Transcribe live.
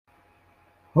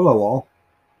Hello, all.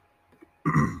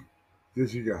 This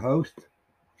is your host,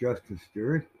 Justin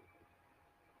Stewart.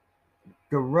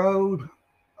 The road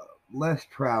less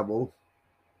traveled,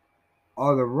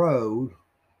 or the road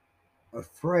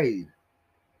afraid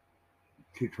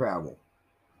to travel.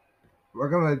 We're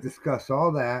going to discuss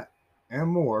all that and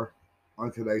more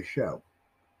on today's show.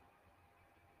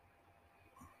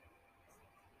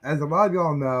 As a lot of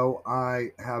y'all know,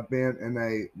 I have been in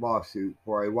a lawsuit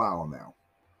for a while now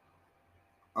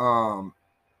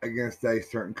against a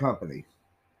certain company.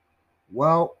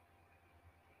 Well,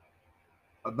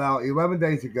 about 11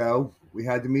 days ago, we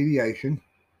had the mediation,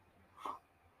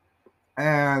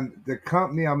 and the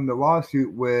company I'm in the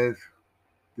lawsuit with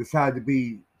decided to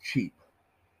be cheap.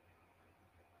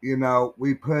 We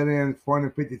put in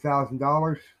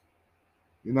 $450,000,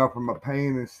 from my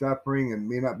pain and suffering and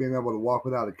me not being able to walk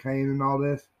without a cane and all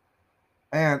this.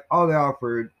 And all they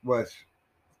offered was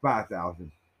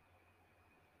 5,000.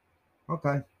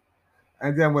 Okay.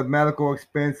 And then with medical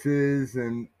expenses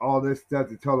and all this stuff,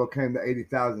 the total came to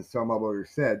 80,000, so my lawyer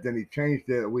said. Then he changed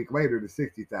it a week later to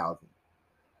 60,000.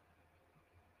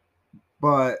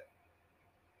 But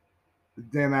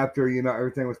then after,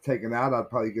 everything was taken out, I'd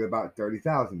probably get about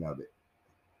 30,000 of it.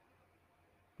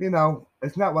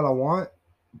 It's not what I want,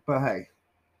 but hey,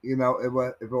 if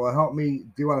it will help me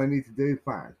do what I need to do,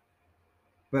 fine.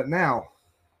 But now,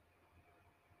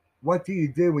 what do you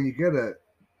do when you get a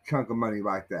chunk of money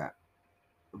like that?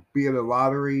 Be it a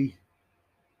lottery,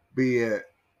 be it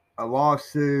a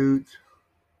lawsuit,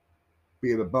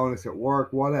 be it a bonus at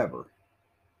work, whatever.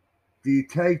 Do you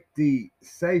take the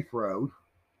safe road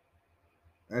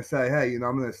and say, hey,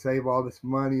 I'm going to save all this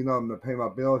money, I'm going to pay my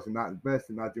bills and not invest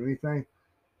and not do anything?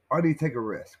 Or do you take a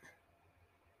risk?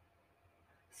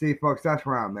 See, folks, that's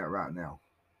where I'm at right now.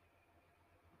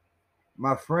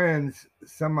 Some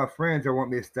of my friends are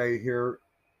wanting me to stay here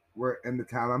where in the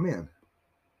town I'm in.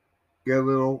 Get a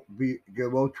little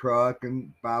truck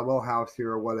and buy a little house here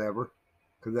or whatever,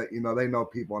 because they know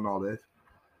people and all this.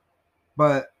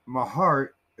 But my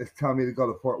heart is telling me to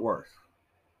go to Fort Worth.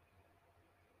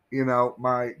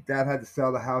 My dad had to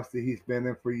sell the house that he's been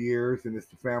in for years, and it's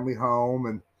the family home,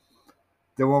 and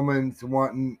the woman's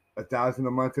wanting 1,000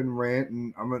 a month in rent,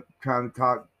 and I'm trying to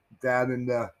talk dad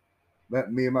into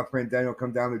let me and my friend Daniel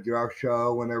come down to do our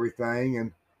show and everything,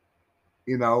 and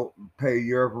pay a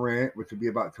year of rent, which would be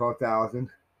about 12,000,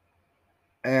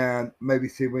 and maybe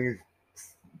see if we can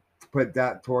put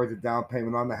that towards a down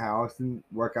payment on the house and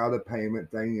work out a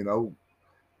payment thing,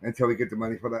 until we get the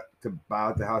money for that to buy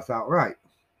out the house outright.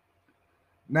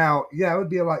 Now, yeah, it would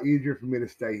be a lot easier for me to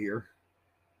stay here,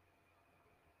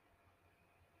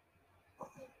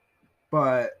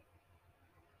 but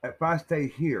if I stay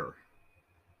here,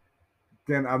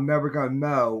 then I'm never gonna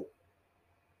know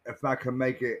if I can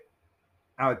make it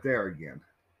out there again.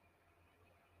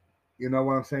 You know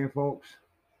what I'm saying, folks?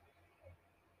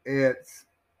 It's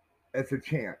it's a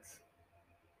chance,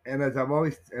 and as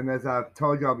I've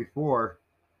told y'all before,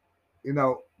 you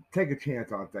know, take a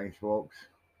chance on things, folks.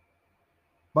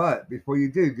 But before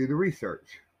you do the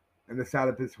research and decide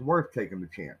if it's worth taking the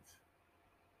chance.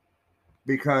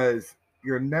 Because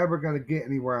you're never going to get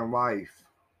anywhere in life,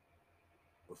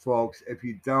 folks, if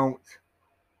you don't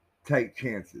take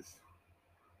chances.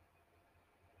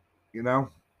 You know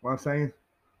what I'm saying?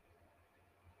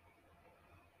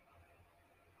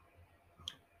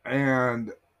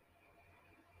 And,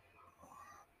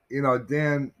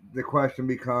 then the question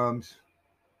becomes,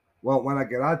 well, when I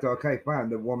get out there, okay, fine.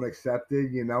 The woman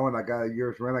accepted, and I got a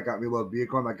year's rent. I got me a little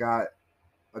vehicle, and I got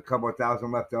a couple of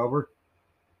thousand left over.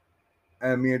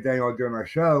 And me and Daniel are doing our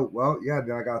show. Well, yeah,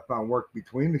 then I got to find work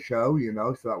between the show,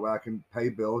 so that way I can pay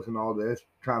bills and all this.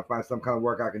 Trying to find some kind of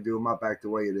work I can do with my back the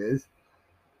way it is.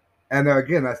 And there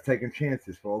again, that's taking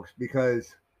chances, folks,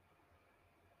 because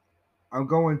I'm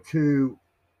going to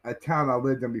a town I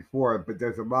lived in before, but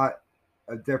there's a lot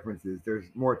of differences. There's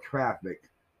more traffic,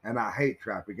 and I hate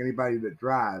traffic. Anybody that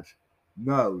drives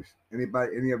knows.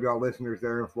 Any of y'all listeners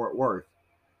there in Fort Worth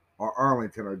or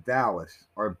Arlington or Dallas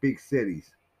or big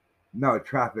cities, no,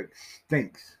 traffic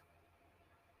stinks.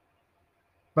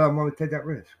 But I'm going to take that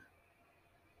risk.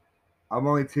 I'm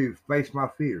going to face my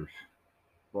fears,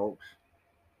 folks.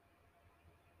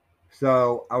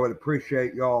 So I would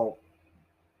appreciate y'all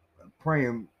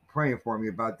praying for me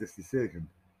about this decision.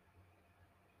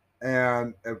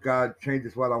 And if God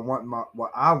changes what I want in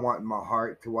my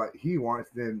heart to what He wants,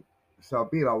 then so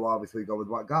be it. I'll obviously go with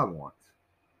what God wants.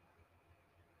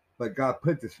 But God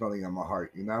put this feeling in my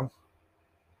heart,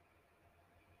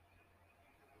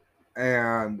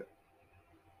 and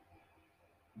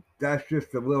that's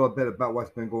just a little bit about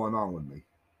what's been going on with me.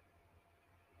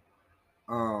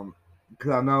 Um,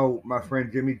 because I know my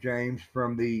friend Jimmy James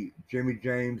from the Jimmy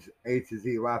James A to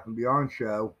Z Laugh and Beyond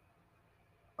show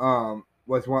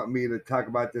was wanting me to talk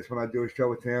about this when I do a show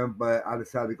with him, but I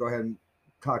decided to go ahead and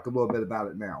talk a little bit about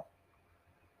it now,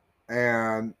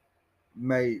 and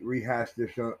may rehash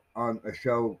this on a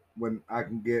show when I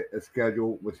can get a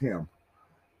schedule with him.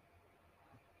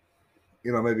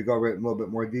 Maybe go over it in a little bit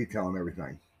more detail and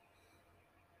everything.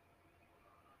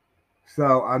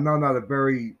 So I know not a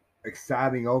very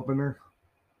exciting opener,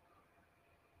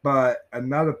 but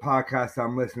another podcast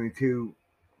I'm listening to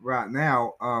right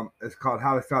now is called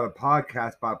How to Start a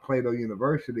Podcast by Plato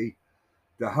University.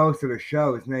 The host of the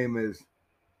show, his name is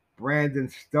Brandon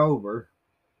Stover,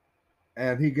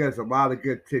 and he gives a lot of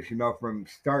good tips, from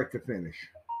start to finish.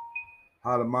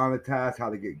 How to monetize,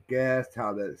 how to get guests,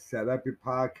 how to set up your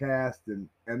podcast, and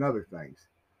other things.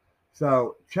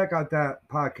 So check out that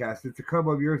podcast. It's a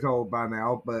couple of years old by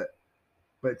now, but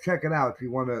check it out if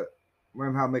you want to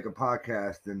learn how to make a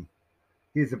podcast. And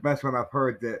he's the best one I've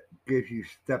heard that gives you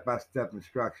step by step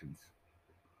instructions.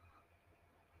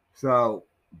 So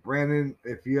Brandon,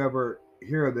 if you ever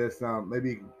hear this,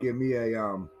 maybe give me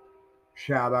a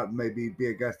shout out and maybe be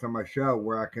a guest on my show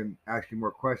where I can ask you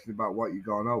more questions about what you're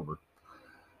going over.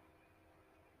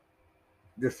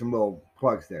 Just some little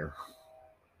plugs there.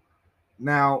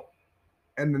 Now,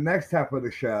 in the next half of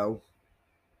the show,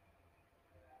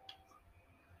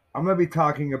 I'm going to be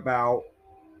talking about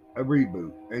a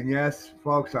reboot. And yes,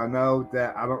 folks, I know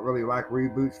that I don't really like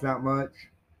reboots that much.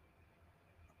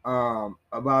 A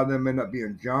lot of them end up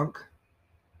being junk.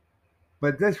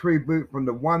 But this reboot, from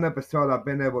the one episode I've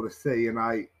been able to see, and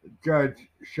I judge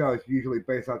shows usually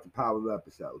based off the pilot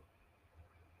episode,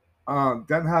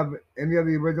 doesn't have any of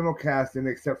the original cast in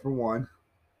except for one.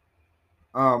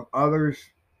 Others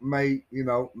may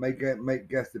make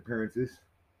guest appearances,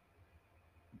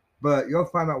 but you'll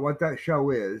find out what that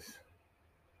show is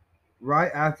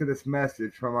right after this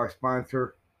message from our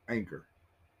sponsor, Anchor.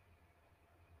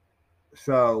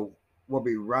 So we'll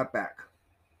be right back.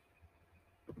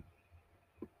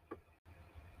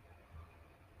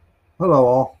 Hello,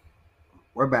 all.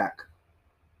 We're back.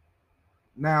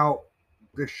 Now,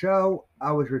 the show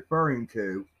I was referring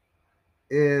to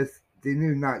is the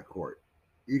new Night Court.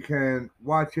 You can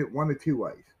watch it one of two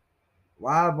ways: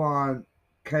 live on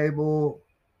cable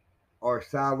or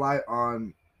satellite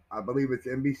on, I believe it's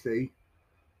NBC,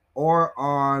 or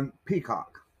on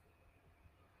Peacock.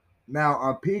 Now,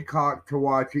 on Peacock, to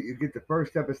watch it, you get the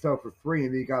first episode for free,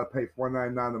 and then you got to pay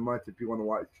 $4.99 a month if you want to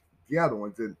watch the other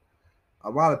ones. And a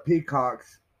lot of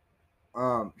Peacock's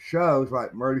shows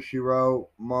like Murder She Wrote,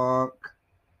 Monk,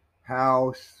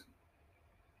 House,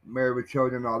 Married with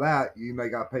Children, all that, you may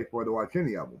got to pay for it to watch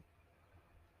any of them.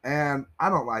 And I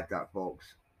don't like that,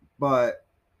 folks. But,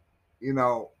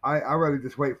 I really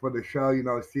just wait for the show,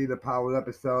 see the pilot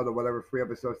episode or whatever free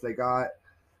episodes they got.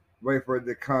 Wait for it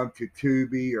to come to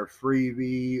Tubi or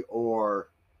Freevee, or,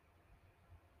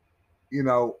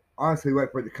 honestly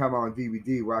wait for it to come on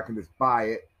DVD where I can just buy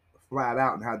it flat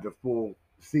out and have the full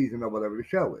season of whatever the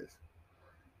show is.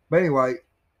 But anyway,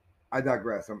 I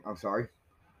digress. I'm sorry.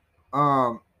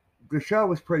 The show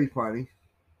was pretty funny.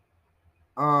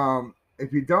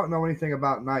 If you don't know anything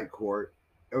about Night Court,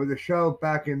 it was a show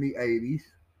back in the 80s.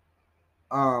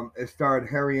 It starred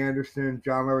Harry Anderson,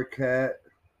 John Larroquette,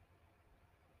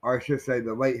 or I should say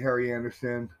the late Harry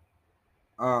Anderson,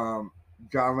 John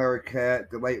Larroquette,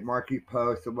 the late Markie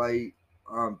Post, the late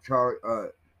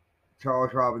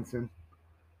Charles Robinson.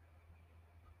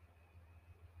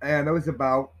 And it was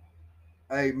about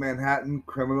a Manhattan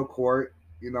criminal court,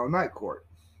 Night Court,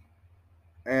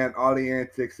 and all the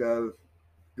antics of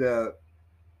the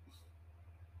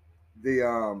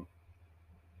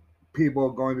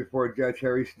people going before Judge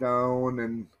Harry Stone,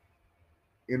 and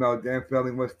Dan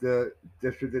Fielding was the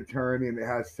district attorney, and it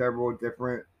has several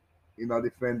different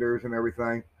defenders and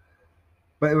everything.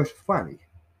 But it was funny.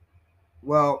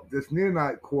 Well, this new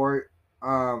Night Court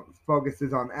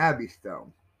focuses on Abby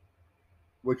Stone,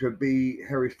 which would be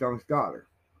Harry Stone's daughter.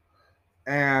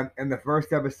 And in the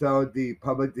first episode, the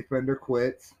public defender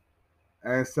quits.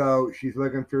 And so she's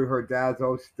looking through her dad's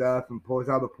old stuff and pulls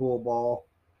out a pool ball.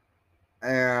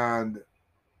 And,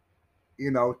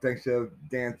 thinks of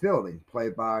Dan Fielding,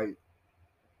 played by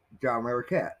John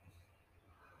Larroquette.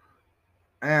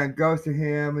 And goes to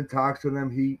him and talks to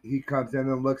him. He comes in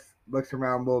and looks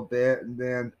around a little bit. And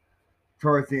then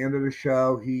towards the end of the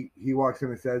show, he walks in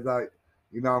and says, I'm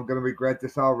going to regret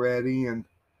this already. And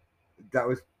that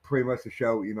was pretty much the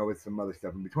show, with some other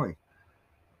stuff in between.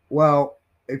 Well,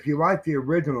 if you like the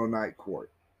original Night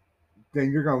Court,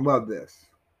 then you're going to love this.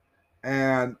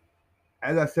 And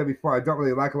as I said before, I don't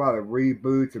really like a lot of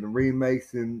reboots and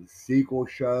remakes and sequel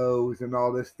shows and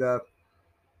all this stuff.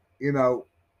 You know,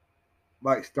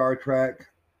 like Star Trek.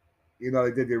 You know,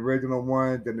 they did the original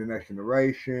one, then the Next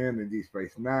Generation, then Deep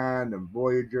Space Nine, then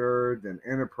Voyager, then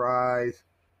Enterprise,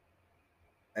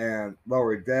 and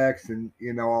Lower Decks, and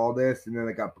all this, and then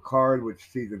they got Picard, which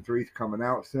season three's coming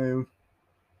out soon.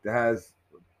 That has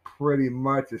pretty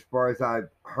much, as far as I've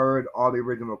heard, all the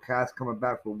original cast coming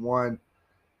back for one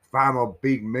final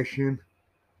big mission.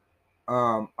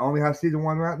 I only have season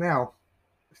one right now,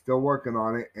 still working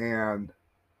on it,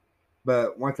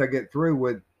 but once I get through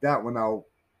with that one, I'll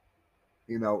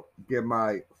give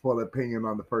my full opinion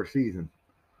on the first season.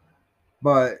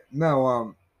 But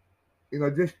no,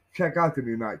 just check out the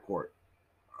new Night Court.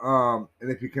 And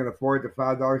if you can afford the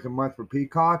 $5 a month for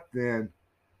Peacock, then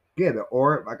get it.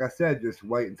 Or like I said, just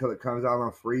wait until it comes out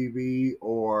on Freevee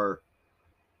or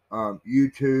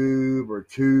YouTube or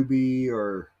Tubi,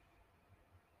 or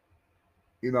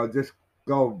just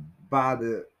go buy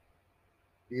the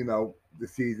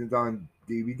seasons on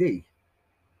DVD.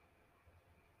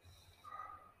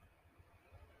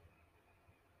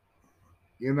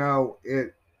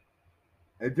 It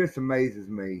just amazes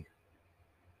me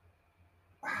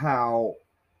how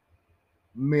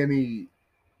many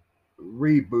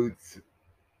reboots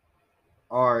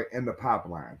are in the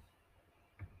pipeline.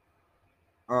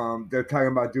 They're talking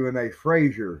about doing a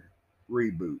Frasier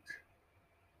reboot.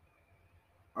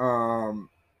 Um,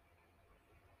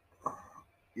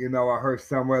 I heard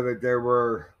somewhere that there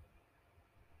were,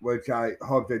 which I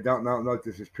hope they don't know if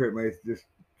this is true. Maybe it's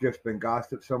just been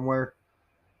gossip somewhere.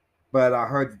 But I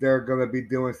heard that they're going to be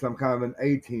doing some kind of an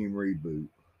A-Team reboot.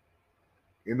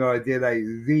 I did a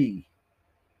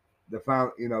the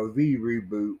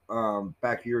reboot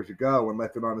back years ago and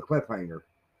left it on the cliffhanger.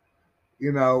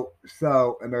 And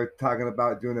they're talking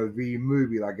about doing a V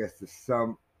movie, I guess, to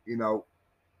some, in the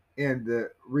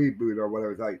reboot or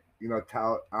whatever. It's like,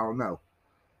 I don't know.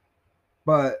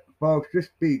 But folks,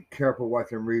 just be careful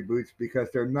watching reboots because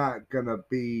they're not gonna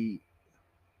be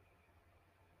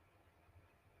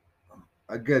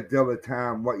a good deal of the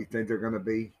time what you think they're gonna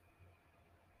be.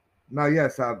 Now,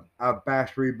 yes, I've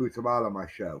bashed reboots a lot on my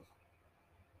show,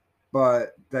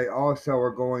 but they also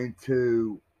are going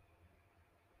to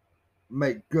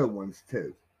make good ones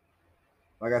too.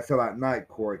 Like I said, like Night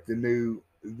Court, the new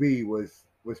V was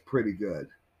pretty good.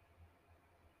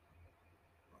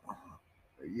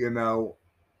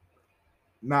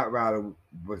 Knight Rider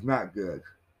was not good.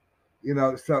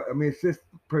 So I mean, it's just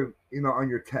on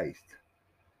your taste,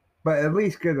 but at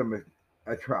least give them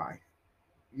a try.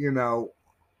 You know,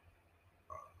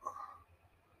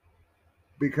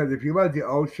 because if you love the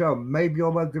old show, maybe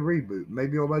you'll love the reboot,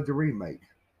 maybe you'll love the remake,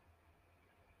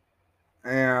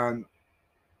 and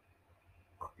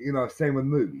same with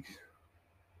movies.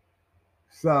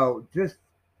 So just,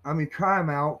 I mean, try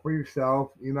them out for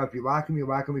yourself. If you like them, you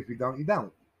like them. If you don't, you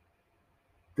don't.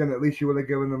 Then at least you would have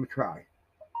given them a try.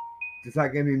 Just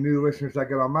like any new listeners I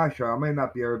get on my show, I may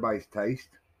not be everybody's taste,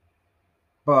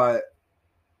 but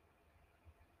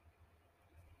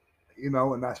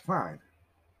and that's fine.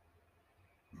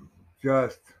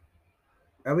 Just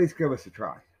at least give us a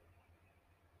try.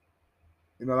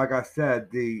 Like I said,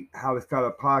 the How to Start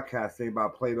a Podcast thing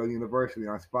about Plato University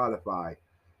on Spotify,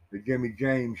 the Jimmy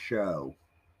James Show,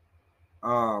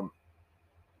 um,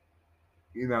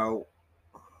 you know,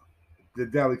 the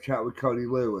Daily Chat with Cody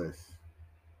Lewis,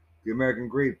 the American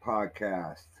Greed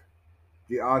Podcast,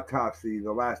 the Autopsy,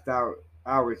 the Last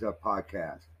Hours of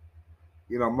Podcast,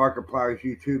 Markiplier's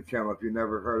YouTube channel if you've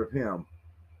never heard of him,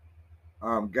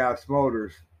 Gav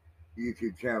Smolder's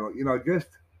YouTube channel. Just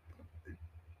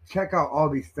check out all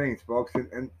these things, folks,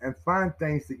 and find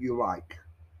things that you like.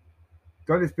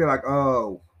 Don't just be like,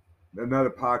 oh, another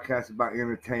podcast about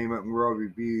entertainment and world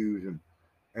reviews,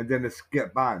 and then to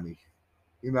skip by me.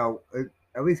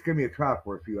 At least give me a try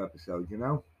for a few episodes,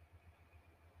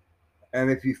 And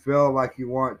if you feel like you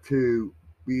want to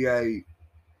be a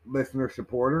listener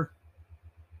supporter,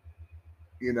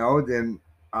 then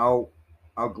I'll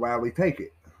gladly take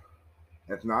it.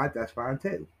 If not, that's fine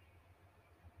too.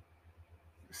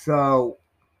 So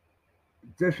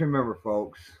just remember,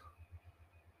 folks,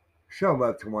 show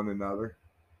love to one another.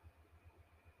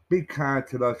 Be kind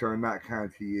to those who are not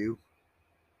kind to you.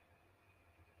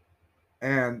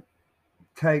 And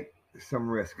take some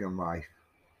risk in life.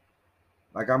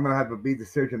 Like, I'm going to have a big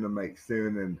decision to make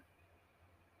soon, and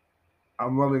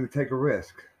I'm willing to take a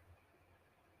risk.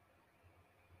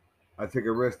 I take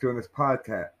a risk doing this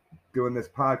podcast.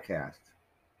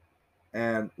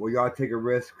 And will y'all take a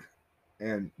risk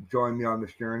and join me on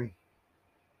this journey?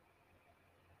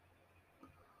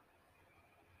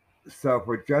 So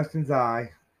for Justin's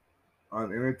Eye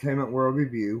on Entertainment World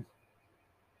Review,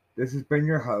 this has been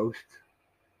your host,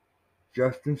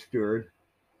 Justin Stewart,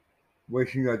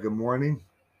 wishing you a good morning,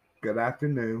 good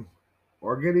afternoon,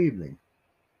 or good evening.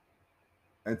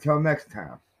 Until next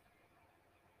time,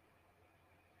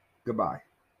 goodbye.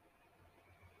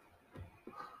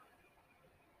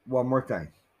 One more thing.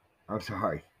 I'm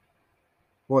sorry.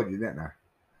 Boy, you didn't I?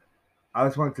 I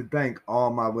just want to thank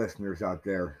all my listeners out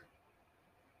there.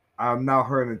 I'm now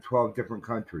heard in 12 different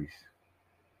countries.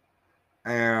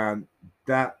 And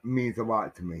that means a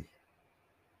lot to me.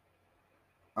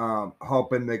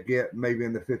 Hoping to get maybe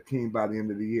in the 15 by the end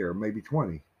of the year, maybe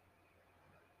 20.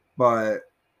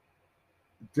 But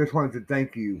just wanted to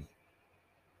thank you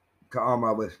to all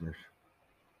my listeners.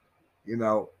 You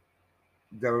know,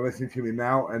 that are listening to me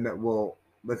now and that will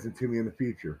listen to me in the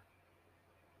future,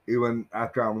 even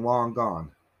after I'm long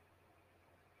gone.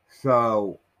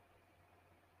 So,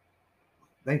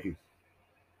 thank you.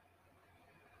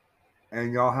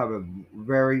 And y'all have a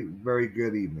very, very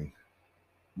good evening,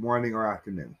 morning, or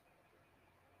afternoon.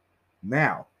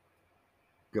 Now,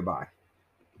 goodbye.